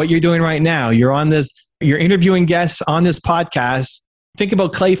 Clay, what you're doing right now, you're interviewing guests on this podcast. Think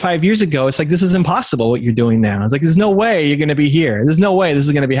about Clay 5 years ago. It's like, this is impossible what you're doing now. It's like, there's no way you're going to be here. There's no way this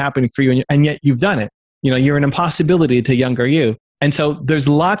is going to be happening for you. And yet you've done it. You're an impossibility to younger you. And so there's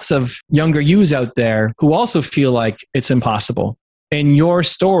lots of younger yous out there who also feel like it's impossible. And your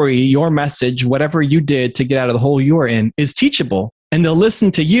story, your message, whatever you did to get out of the hole you were in is teachable. And they'll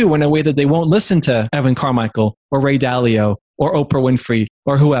listen to you in a way that they won't listen to Evan Carmichael or Ray Dalio or Oprah Winfrey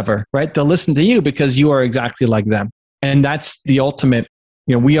or whoever, right? They'll listen to you because you are exactly like them. And that's the ultimate,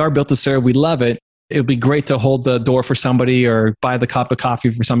 we are built to serve. We love it. It would be great to hold the door for somebody or buy the cup of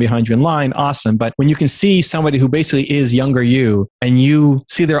coffee for somebody behind you in line. Awesome. But when you can see somebody who basically is younger you and you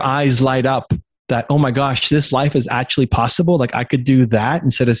see their eyes light up that, oh my gosh, this life is actually possible. Like I could do that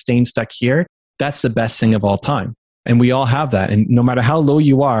instead of staying stuck here. That's the best thing of all time. And we all have that. And no matter how low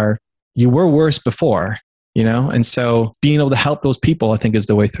you are, you were worse before, And so being able to help those people, I think, is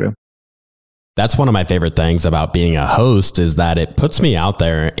the way through. That's one of my favorite things about being a host is that it puts me out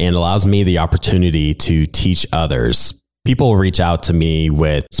there and allows me the opportunity to teach others. People reach out to me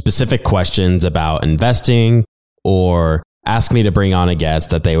with specific questions about investing or ask me to bring on a guest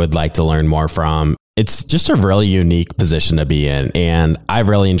that they would like to learn more from. It's just a really unique position to be in. And I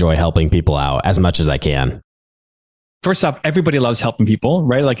really enjoy helping people out as much as I can. First off, everybody loves helping people,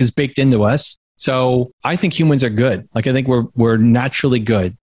 right? Like it's baked into us. So I think humans are good. Like I think we're naturally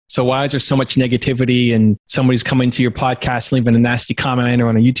good. So why is there so much negativity and somebody's coming to your podcast, leaving a nasty comment or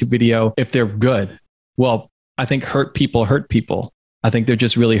on a YouTube video if they're good? Well, I think hurt people. I think they're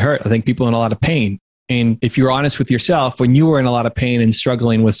just really hurt. I think people are in a lot of pain. And if you're honest with yourself, when you were in a lot of pain and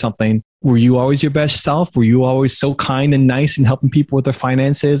struggling with something, were you always your best self? Were you always so kind and nice and helping people with their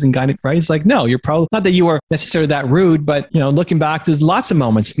finances and guiding, right? It's like, no, you're probably not that you were necessarily that rude, but looking back, there's lots of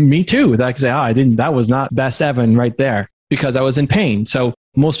moments, me too, that I could say, that was not best Evan right there because I was in pain. So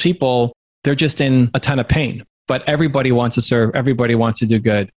most people, they're just in a ton of pain, but everybody wants to serve. Everybody wants to do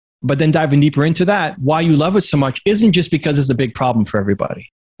good. But then diving deeper into that, why you love it so much isn't just because it's a big problem for everybody.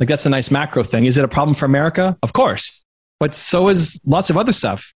 Like that's a nice macro thing. Is it a problem for America? Of course. But so is lots of other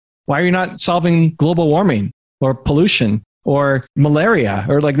stuff. Why are you not solving global warming or pollution or malaria?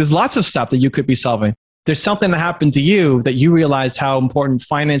 Or like there's lots of stuff that you could be solving. there's something that happened to you that you realized how important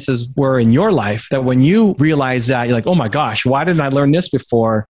finances were in your life, that when you realize that, you're like, oh my gosh, why didn't I learn this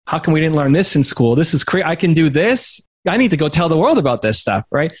before? How come we didn't learn this in school? This is crazy. I can do this. I need to go tell the world about this stuff,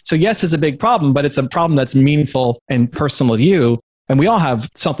 right? So yes, it's a big problem, but it's a problem that's meaningful and personal to you. And we all have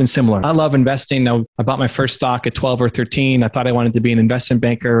something similar. I love investing. I bought my first stock at 12 or 13. I thought I wanted to be an investment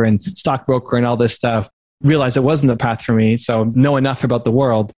banker and stockbroker and all this stuff. Realized it wasn't the path for me. So know enough about the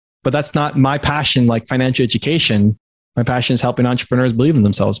world. But that's not my passion, like financial education. My passion is helping entrepreneurs believe in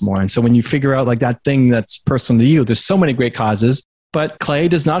themselves more. And so when you figure out like that thing that's personal to you, there's so many great causes. But Clay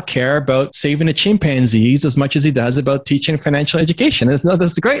does not care about saving the chimpanzees as much as he does about teaching financial education.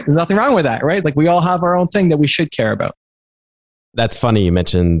 That's great. There's nothing wrong with that, right? Like we all have our own thing that we should care about. That's funny you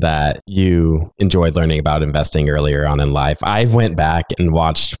mentioned that you enjoyed learning about investing earlier on in life. I went back and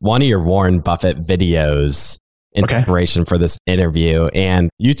watched one of your Warren Buffett videos in preparation for this interview. And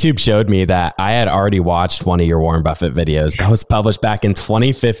YouTube showed me that I had already watched one of your Warren Buffett videos that was published back in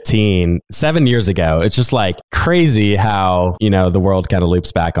 2015, 7 years ago. It's just like crazy how, the world kind of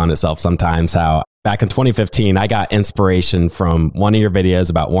loops back on itself sometimes. How back in 2015, I got inspiration from one of your videos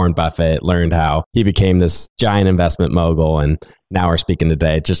about Warren Buffett, learned how he became this giant investment mogul. And now we're speaking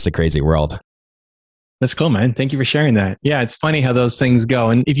today. It's just a crazy world. That's cool, man. Thank you for sharing that. Yeah, it's funny how those things go.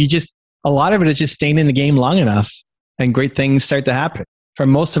 And if you a lot of it is just staying in the game long enough and great things start to happen. For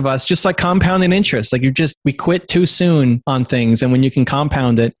most of us, just like compounding interest, like we quit too soon on things. And when you can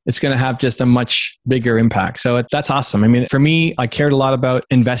compound it, it's going to have just a much bigger impact. So that's awesome. I mean, for me, I cared a lot about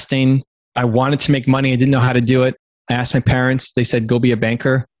investing. I wanted to make money. I didn't know how to do it. I asked my parents, they said, go be a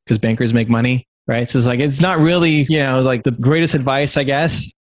banker because bankers make money, right? So it's not really, like the greatest advice, I guess.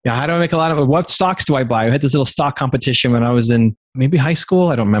 Yeah, how do I make a lot of, what stocks do I buy? I had this little stock competition when I was in maybe high school.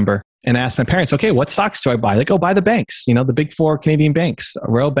 I don't remember. And I asked my parents, okay, what stocks do I buy? Like, buy the banks, the big four Canadian banks,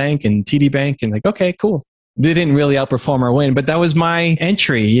 Royal Bank and TD Bank. And like, okay, cool. They didn't really outperform or win, but that was my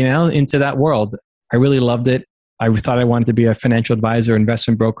entry, into that world. I really loved it. I thought I wanted to be a financial advisor,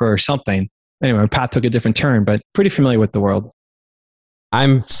 investment broker or something. Anyway, my path took a different turn, but pretty familiar with the world.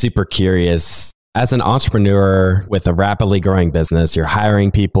 I'm super curious. As an entrepreneur with a rapidly growing business, you're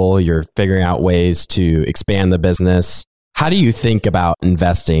hiring people, you're figuring out ways to expand the business. How do you think about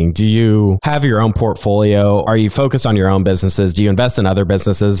investing? Do you have your own portfolio? Are you focused on your own businesses? Do you invest in other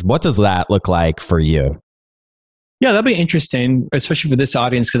businesses? What does that look like for you? Yeah, that'll be interesting, especially for this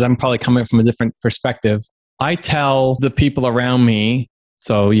audience, because I'm probably coming from a different perspective. I tell the people around me,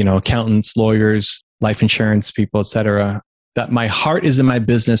 so, accountants, lawyers, life insurance people, et cetera, that my heart is in my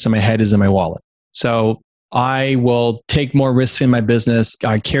business and my head is in my wallet. So I will take more risks in my business.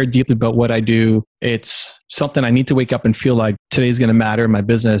 I care deeply about what I do. It's something I need to wake up and feel like today's going to matter in my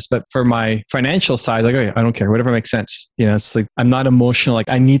business. But for my financial side, like, okay, I don't care, whatever makes sense. It's like, I'm not emotional. Like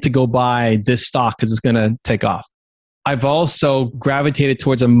I need to go buy this stock because it's going to take off. I've also gravitated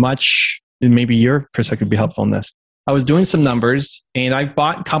towards and maybe your perspective would be helpful in this. I was doing some numbers and I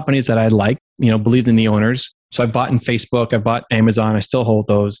bought companies that I liked, believed in the owners. So I bought in Facebook, I bought Amazon, I still hold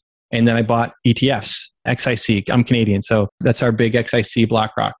those. And then I bought ETFs, XIC. I'm Canadian, so that's our big XIC,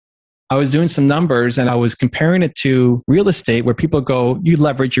 BlackRock. I was doing some numbers and I was comparing it to real estate where people go, you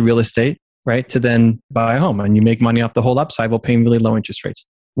leverage your real estate, right, to then buy a home and you make money off the whole upside while paying really low interest rates.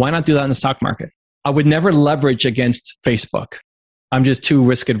 Why not do that in the stock market? I would never leverage against Facebook. I'm just too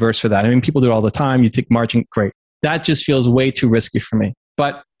risk adverse for that. I mean, people do it all the time. You take margin, great. That just feels way too risky for me.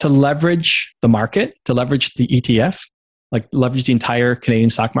 But to leverage the market, to leverage the ETF, like leverage the entire Canadian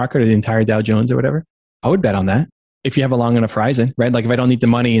stock market or the entire Dow Jones or whatever, I would bet on that if you have a long enough horizon, right? Like if I don't need the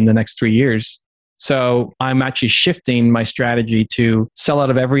money in the next 3 years. So I'm actually shifting my strategy to sell out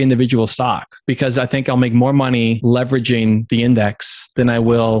of every individual stock because I think I'll make more money leveraging the index than I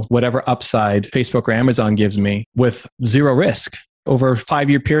will whatever upside Facebook or Amazon gives me with zero risk. Over a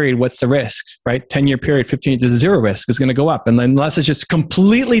 5-year period, what's the risk, right? 10-year period, 15 years, there's zero risk. It's going to go up. And unless it's just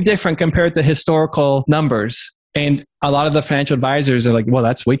completely different compared to historical numbers. And a lot of the financial advisors are like, well,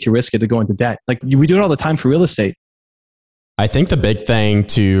 that's way too risky to go into debt. Like we do it all the time for real estate. I think the big thing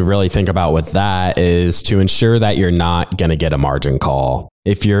to really think about with that is to ensure that you're not going to get a margin call.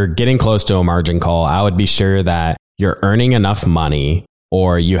 If you're getting close to a margin call, I would be sure that you're earning enough money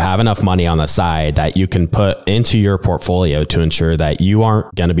or you have enough money on the side that you can put into your portfolio to ensure that you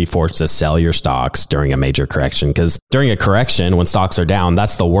aren't going to be forced to sell your stocks during a major correction. Because during a correction, when stocks are down,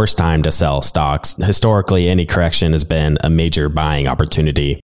 that's the worst time to sell stocks. Historically, any correction has been a major buying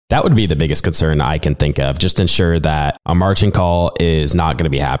opportunity. That would be the biggest concern I can think of. Just ensure that a margin call is not going to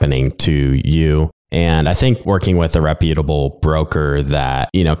be happening to you. And I think working with a reputable broker that,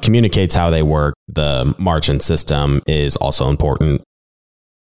 communicates how they work, the margin system is also important.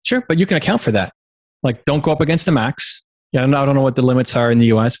 Sure, but you can account for that. Like, don't go up against the max. Yeah, I don't know what the limits are in the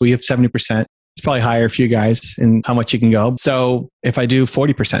US. We have 70%. It's probably higher for you guys in how much you can go. So if I do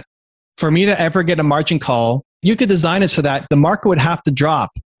 40%, for me to ever get a margin call, you could design it so that the market would have to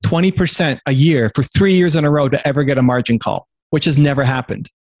drop 20% a year for 3 years in a row to ever get a margin call, which has never happened,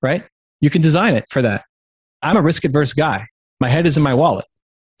 right? You can design it for that. I'm a risk adverse guy. My head is in my wallet.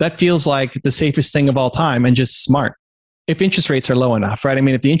 That feels like the safest thing of all time and just smart. If interest rates are low enough, right? I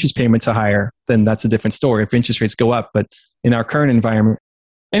mean, if the interest payments are higher, then that's a different story. If interest rates go up, but in our current environment.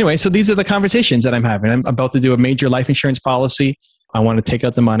 Anyway, so these are the conversations that I'm having. I'm about to do a major life insurance policy. I want to take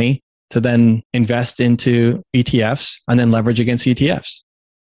out the money to then invest into ETFs and then leverage against ETFs.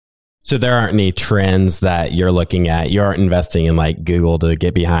 So there aren't any trends that you're looking at. You aren't investing in like Google to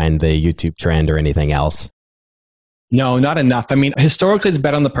get behind the YouTube trend or anything else. No, not enough. I mean, historically, it's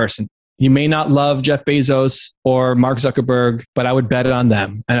bet on the person. You may not love Jeff Bezos or Mark Zuckerberg, but I would bet on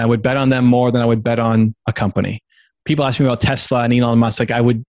them. And I would bet on them more than I would bet on a company. People ask me about Tesla and Elon Musk.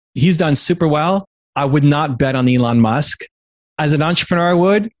 He's done super well. I would not bet on Elon Musk. As an entrepreneur, I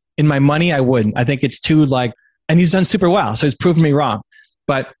would. In my money, I wouldn't. I think it's too and he's done super well. So he's proven me wrong.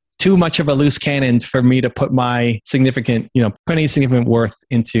 But too much of a loose cannon for me to put my significant worth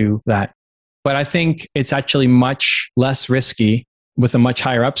into that. But I think it's actually much less risky with a much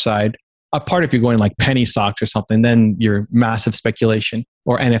higher upside. Apart if you're going like penny stocks or something, then you're massive speculation,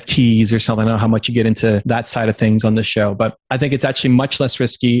 or NFTs or something. I don't know how much you get into that side of things on the show, but I think it's actually much less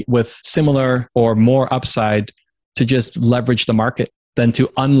risky with similar or more upside to just leverage the market than to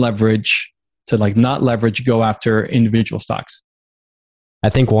unleverage, to not leverage, go after individual stocks. I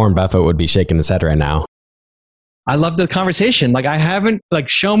think Warren Buffett would be shaking his head right now. I love the conversation.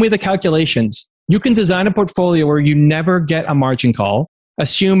 Show me the calculations. You can design a portfolio where you never get a margin call.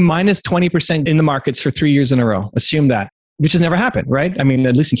 Assume minus 20% in the markets for 3 years in a row. Assume that, which has never happened, right? I mean,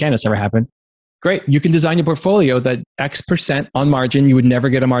 at least in Canada, it's never happened. Great. You can design your portfolio that X% on margin, you would never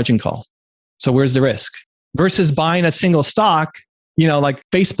get a margin call. So where's the risk? Versus buying a single stock, like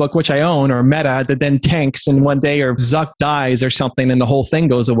Facebook, which I own, or Meta, that then tanks in one day, or Zuck dies or something and the whole thing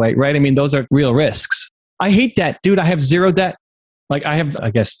goes away, right? I mean, those are real risks. I hate debt. Dude, I have zero debt. I have,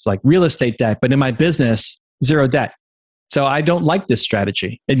 real estate debt, but in my business, zero debt. So I don't like this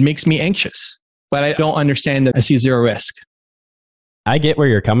strategy. It makes me anxious, but I don't understand that I see zero risk. I get where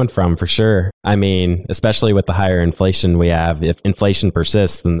you're coming from for sure. I mean, especially with the higher inflation we have, if inflation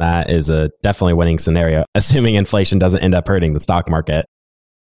persists, then that is a definitely winning scenario, assuming inflation doesn't end up hurting the stock market.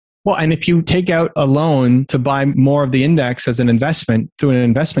 Well, and if you take out a loan to buy more of the index as an investment through an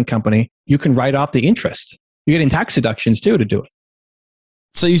investment company, you can write off the interest. You're getting tax deductions too to do it.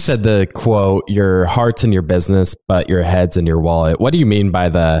 So you said the quote, your heart's in your business, but your head's in your wallet. What do you mean by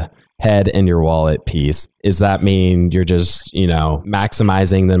the head in your wallet piece? Does that mean you're just,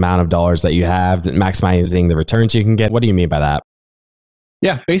 maximizing the amount of dollars that you have, maximizing the returns you can get? What do you mean by that?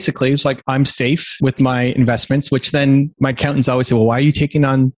 Yeah, basically, it's like I'm safe with my investments, which then my accountants always say, well, why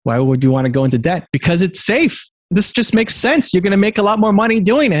would you want to go into debt? Because it's safe. This just makes sense. You're going to make a lot more money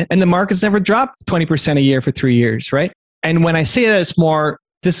doing it. And the market's never dropped 20% a year for 3 years, right? And when I say that, it's more,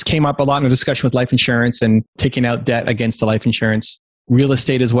 this came up a lot in a discussion with life insurance and taking out debt against the life insurance. Real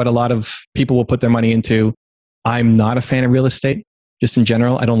estate is what a lot of people will put their money into. I'm not a fan of real estate, just in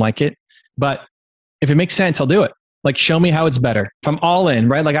general. I don't like it. But if it makes sense, I'll do it. Show me how it's better. If I'm all in,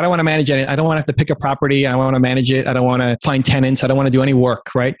 right? I don't want to manage it. I don't want to have to pick a property. I don't want to manage it. I don't want to find tenants. I don't want to do any work,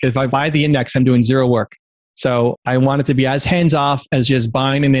 right? If I buy the index, I'm doing zero work. So I want it to be as hands-off as just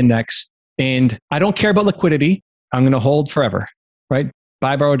buying an index. And I don't care about liquidity. I'm going to hold forever, right?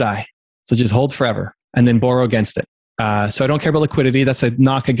 Buy, borrow, die. So just hold forever and then borrow against it. So I don't care about liquidity. That's a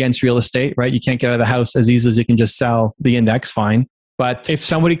knock against real estate, right? You can't get out of the house as easy as you can just sell the index, fine. But if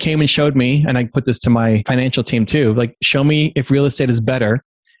somebody came and showed me, and I put this to my financial team too, show me if real estate is better.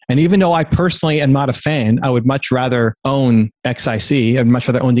 And even though I personally am not a fan, I would much rather own XIC. I'd much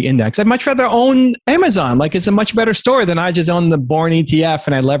rather own the index. I'd much rather own Amazon. It's a much better story than I just own the boring ETF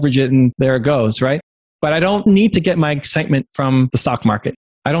and I leverage it and there it goes, right? But I don't need to get my excitement from the stock market.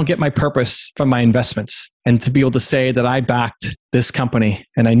 I don't get my purpose from my investments. And to be able to say that I backed this company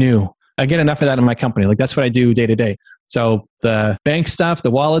and I get enough of that in my company. That's what I do day to day. So the bank stuff,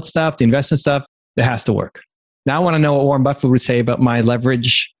 the wallet stuff, the investment stuff, it has to work. Now I want to know what Warren Buffett would say about my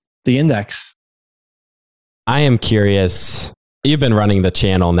leverage the index. I am curious. You've been running the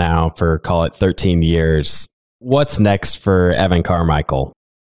channel now for, call it 13 years. What's next for Evan Carmichael?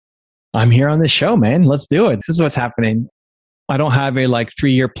 I'm here on this show, man. Let's do it. This is what's happening. I don't have a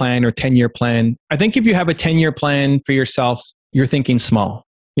 3-year plan or 10-year plan. I think if you have a 10-year plan for yourself, you're thinking small.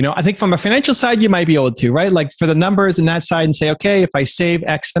 I think from a financial side, you might be able to, right? For the numbers and that side and say, okay, if I save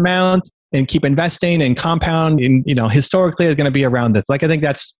X amount, and keep investing and compound. And, historically it's going to be around this. Like, I think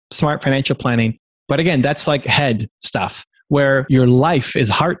that's smart financial planning. But again, that's like head stuff where your life is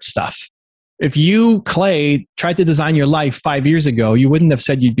heart stuff. If you, Clay, tried to design your life 5 years ago, you wouldn't have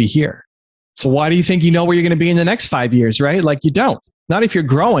said you'd be here. So why do you think you know where you're going to be in the next 5 years, right? Like, you don't. Not if you're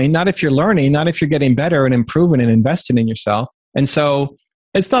growing, not if you're learning, not if you're getting better and improving and investing in yourself. And so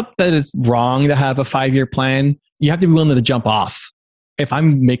it's not that it's wrong to have a 5-year plan. You have to be willing to jump off. If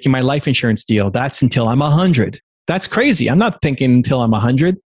I'm making my life insurance deal, that's until I'm 100. That's crazy. I'm not thinking until I'm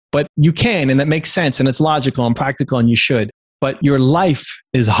 100, but you can, and it makes sense, and it's logical and practical, and you should. But your life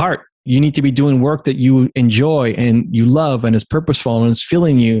is heart. You need to be doing work that you enjoy and you love and is purposeful and is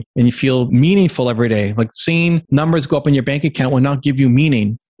filling you and you feel meaningful every day. Like, seeing numbers go up in your bank account will not give you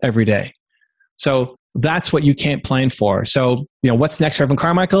meaning every day. So that's what you can't plan for. So, what's next for Evan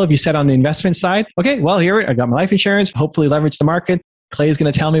Carmichael? If you said on the investment side, okay, well, here, I got my life insurance, hopefully leverage the market. Clay is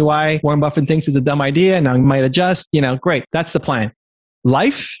going to tell me why Warren Buffett thinks it's a dumb idea and I might adjust. Great. That's the plan.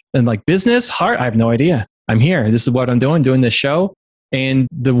 Life and like business, heart, I have no idea. I'm here. This is what I'm doing this show. And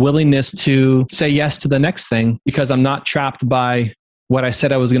the willingness to say yes to the next thing because I'm not trapped by what I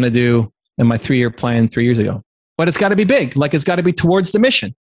said I was going to do in my 3-year plan 3 years ago. But it's got to be big. Like, it's got to be towards the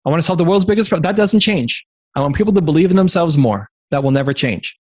mission. I want to solve the world's biggest problem. That doesn't change. I want people to believe in themselves more. That will never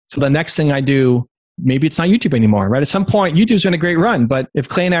change. So the next thing I do, maybe it's not YouTube anymore, right? At some point, YouTube's been a great run. But if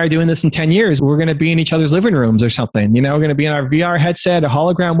Clay and I are doing this in 10 years, we're going to be in each other's living rooms or something. We're going to be in our VR headset, a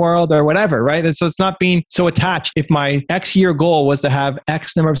hologram world or whatever, right? And so it's not being so attached. If my X year goal was to have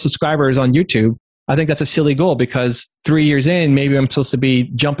X number of subscribers on YouTube, I think that's a silly goal because 3 years in, maybe I'm supposed to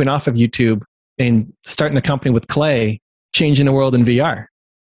be jumping off of YouTube and starting a company with Clay, changing the world in VR.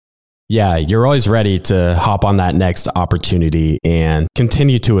 Yeah, you're always ready to hop on that next opportunity and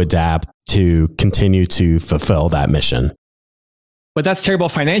continue to adapt to continue to fulfill that mission. But that's terrible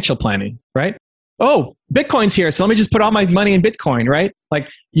financial planning, right? Oh, Bitcoin's here, so let me just put all my money in Bitcoin, right? Like,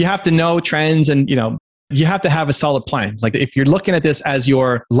 you have to know trends and, you have to have a solid plan. Like, if you're looking at this as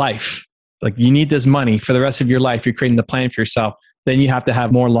your life, like you need this money for the rest of your life, you're creating the plan for yourself, then you have to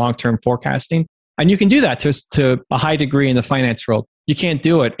have more long-term forecasting. And you can do that to a high degree in the finance world. You can't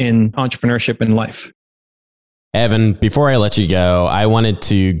do it in entrepreneurship and life. Evan, before I let you go, I wanted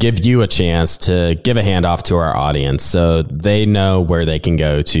to give you a chance to give a handoff to our audience so they know where they can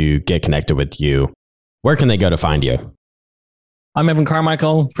go to get connected with you. Where can they go to find you? I'm Evan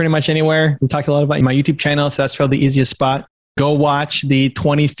Carmichael, pretty much anywhere. We talked a lot about my YouTube channel, so that's probably the easiest spot. Go watch the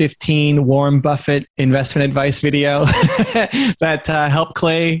 2015 Warren Buffett investment advice video that helped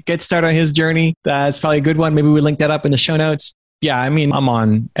Clay get started on his journey. That's probably a good one. Maybe we link that up in the show notes. Yeah, I'm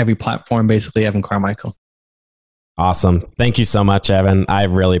on every platform, basically, Evan Carmichael. Awesome. Thank you so much, Evan. I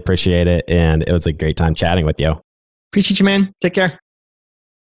really appreciate it. And it was a great time chatting with you. Appreciate you, man. Take care.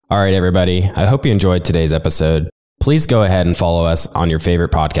 All right, everybody. I hope you enjoyed today's episode. Please go ahead and follow us on your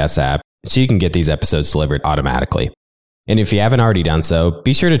favorite podcast app so you can get these episodes delivered automatically. And if you haven't already done so,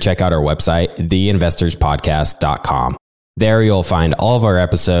 be sure to check out our website, theinvestorspodcast.com. There you'll find all of our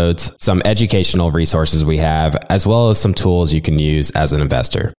episodes, some educational resources we have, as well as some tools you can use as an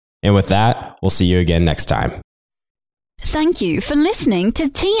investor. And with that, we'll see you again next time. Thank you for listening to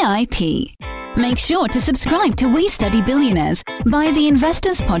TIP. Make sure to subscribe to We Study Billionaires by the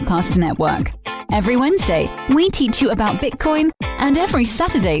Investors Podcast Network. Every Wednesday, we teach you about Bitcoin, and every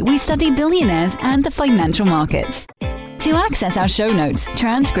Saturday, we study billionaires and the financial markets. To access our show notes,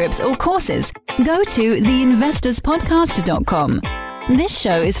 transcripts, or courses, go to theinvestorspodcast.com. This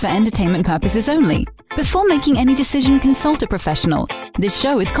show is for entertainment purposes only. Before making any decision, consult a professional. This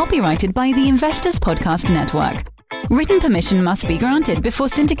show is copyrighted by the Investors Podcast Network. Written permission must be granted before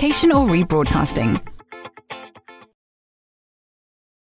syndication or rebroadcasting.